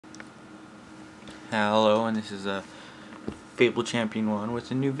Hello, and this is a Fable Champion 1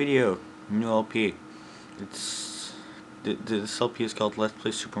 with a new video, new LP. This LP is called Let's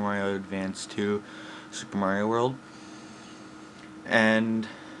Play Super Mario Advance 2 Super Mario World, and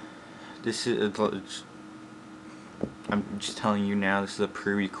I'm just telling you now, this is a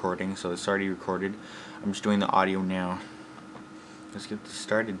pre-recording, so it's already recorded. I'm just doing the audio now. Let's get this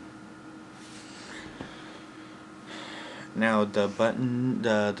started. Now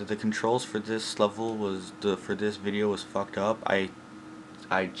the controls for this level for this video was fucked up. I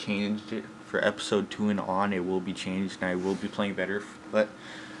changed it for episode 2 and on. It will be changed, and I will be playing better. But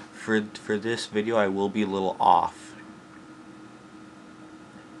for this video, I will be a little off.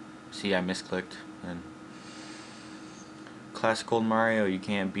 See, I misclicked. And classic old Mario, you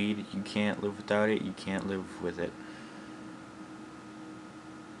can't beat it. You can't live without it. You can't live with it.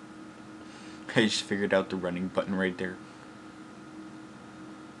 I just figured out the running button right there.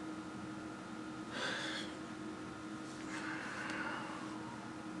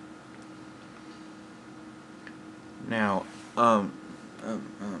 Now,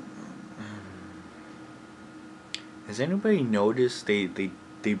 has anybody noticed they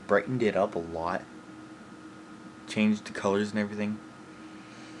brightened it up a lot? Changed the colors and everything?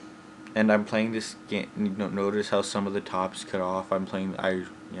 And I'm playing this game. Notice how some of the tops cut off. I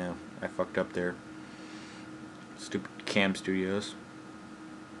fucked up there. Stupid Cam Studios.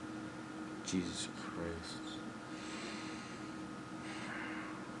 Jesus Christ.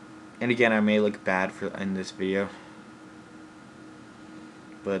 And again, I may look bad in this video,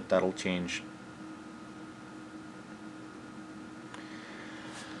 but that'll change.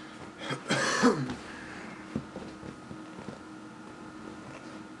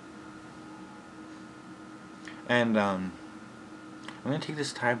 And I'm gonna take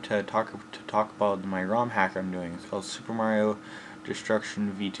this time to talk about my ROM hack I'm doing. It's called Super Mario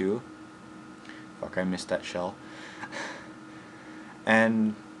Destruction V2. Fuck, I missed that shell.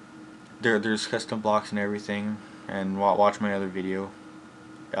 And there's custom blocks and everything. And watch my other video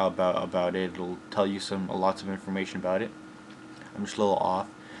about it. It'll tell you lots of information about it. I'm just a little off.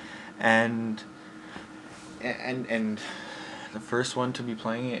 And the first one to be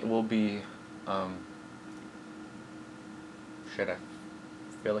playing it will be shit, I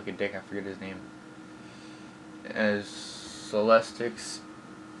feel like a dick, I forget his name. As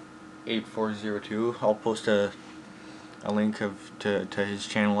Celestix8402. I'll post a link to his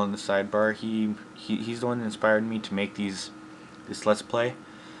channel on the sidebar. He's the one that inspired me to make this Let's Play.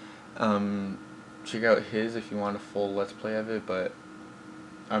 Check out his if you want a full Let's Play of it, but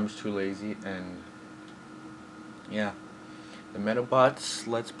I'm just too lazy. And yeah, the Medabots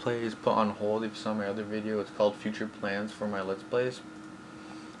Let's Play is put on hold. If you saw my other video, it's called Future Plans for my Let's Plays.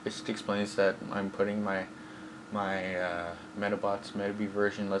 It just explains that I'm putting my Medabots metabee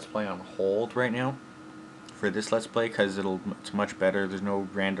version Let's Play on hold right now for this Let's Play, because it's much better. There's no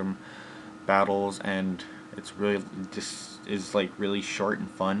random battles, and it's really is like really short and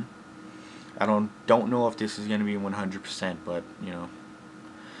fun. I don't know if this is gonna be 100%, but you know,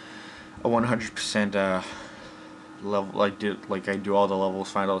 a 100% level I do all the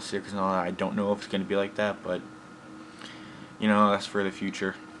levels, find all the secrets and all that. I don't know if it's gonna be like that, but you know, that's for the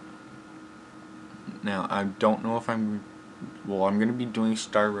future. Now, I don't know if I'm gonna be doing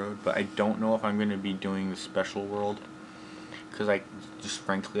Star Road, but I don't know if I'm gonna be doing the special world, because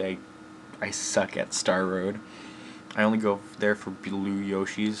frankly I suck at Star Road. I only go there for blue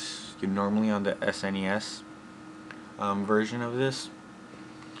Yoshis. You're normally on the SNES version of this,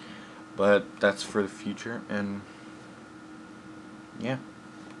 but that's for the future. And yeah,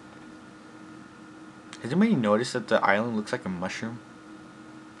 has anybody noticed that the island looks like a mushroom?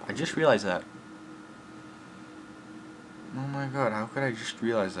 I just realized that. Oh my god, how could I just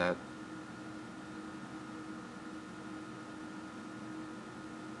realize that?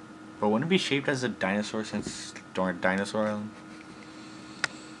 But wouldn't it be shaped as a dinosaur since Dinosaur Island?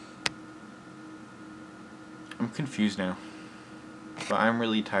 I'm confused now. But I'm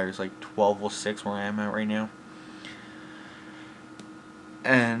really tired. It's like 12:06 where I am at right now.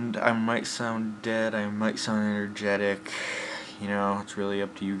 And I might sound dead, I might sound energetic. You know, it's really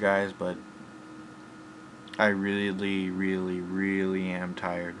up to you guys, but I really am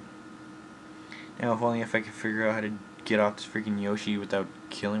tired. Now, if only if I could figure out how to get off this freaking Yoshi without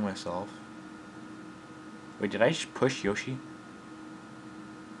killing myself. Wait, did I just push Yoshi?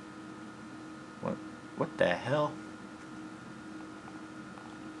 What the hell?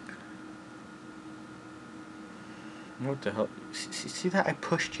 What the hell? See that? I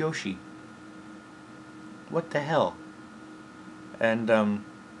pushed Yoshi. What the hell? And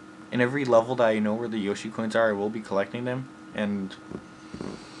in every level that I know where the Yoshi coins are, I will be collecting them. And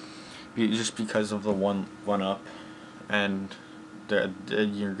just because of the one up, and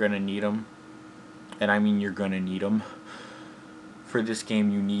you're gonna need them, and I mean you're gonna need them. For this game,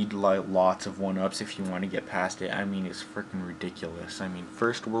 you need like lots of one-ups if you want to get past it. I mean, it's freaking ridiculous. I mean,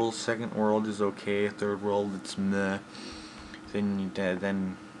 first world, second world is okay. Third world, it's meh.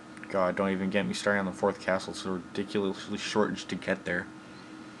 Then, God, don't even get me started on the fourth castle. It's so ridiculously short just to get there.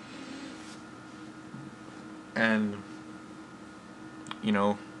 And, you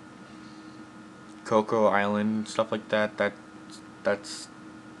know, Coco Island, stuff like that, that's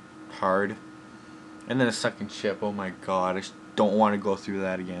hard. And then a second ship, oh my God, I just don't want to go through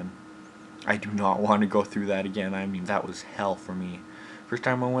that again. I do not want to go through that again. I mean, that was hell for me. First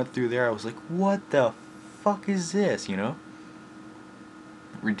time I went through there, I was like, what the fuck is this, you know?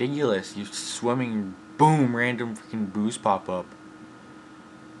 Ridiculous. You swimming, boom, random freaking booze pop up.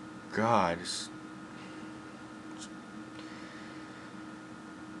 God.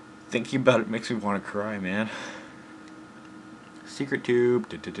 Thinking about it makes me want to cry, man. Secret tube,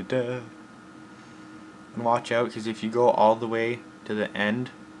 da da da da. And watch out, because if you go all the way to the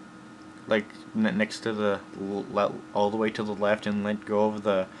end, like next to the all the way to the left and let go of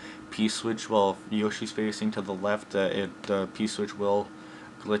the P switch while Yoshi's facing to the left, the P switch will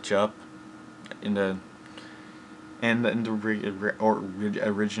glitch up in the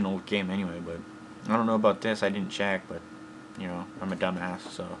original game anyway. But I don't know about this. I didn't check, but you know, I'm a dumbass,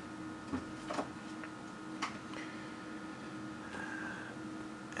 so.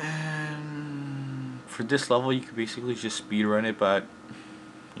 And for this level, you could basically just speedrun it, but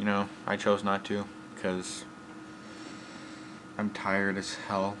you know, I chose not to because I'm tired as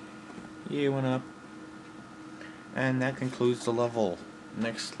hell. Yeah, went up. And that concludes the level.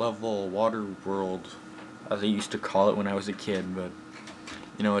 Next level, Water World, as I used to call it when I was a kid, but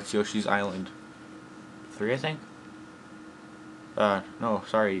you know, it's Yoshi's Island 3, I think? No,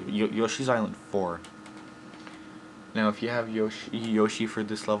 sorry, Yoshi's Island 4. Now, if you have Yoshi for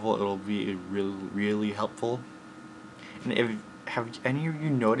this level, it'll be really helpful. And have any of you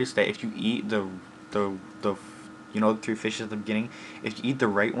noticed that if you eat the you know, the 3 fishes at the beginning, if you eat the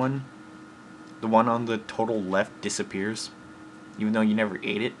right one, the one on the total left disappears, even though you never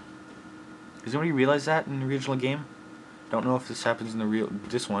ate it? Does anybody realize that in the original game? Don't know if this happens in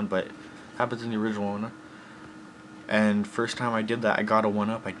this one, but it happens in the original one. And first time I did that, I got a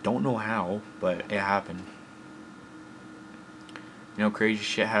 1-up. I don't know how, but it happened. You know, crazy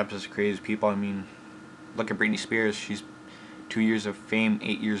shit happens to crazy people. I mean, look at Britney Spears. She's 2 years of fame,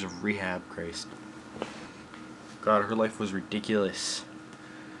 8 years of rehab. Christ. God, her life was ridiculous.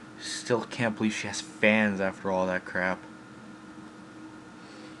 Still can't believe she has fans after all that crap.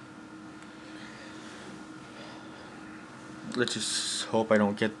 Let's just hope I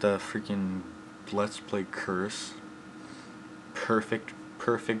don't get the freaking Let's Play curse. Perfect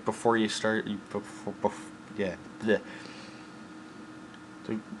before you start. Yeah. Bleh.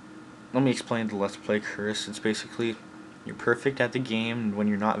 So, let me explain the Let's Play curse. It's basically you're perfect at the game when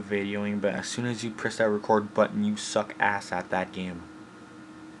you're not videoing, but as soon as you press that record button, you suck ass at that game.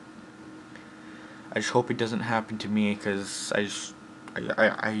 I just hope it doesn't happen to me, because I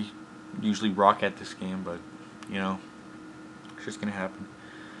usually rock at this game, but you know, it's just gonna happen.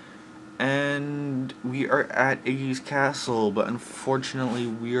 And we are at Iggy's castle, but unfortunately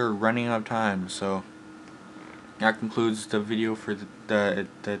we are running out of time, so that concludes the video for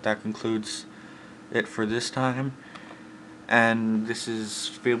that concludes it for this time. And this is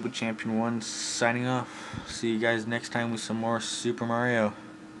Fabled Champion 1 signing off. See you guys next time with some more Super Mario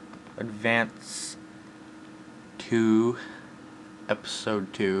Advance 2,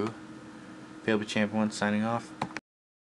 Episode 2. Fabled Champion 1 signing off.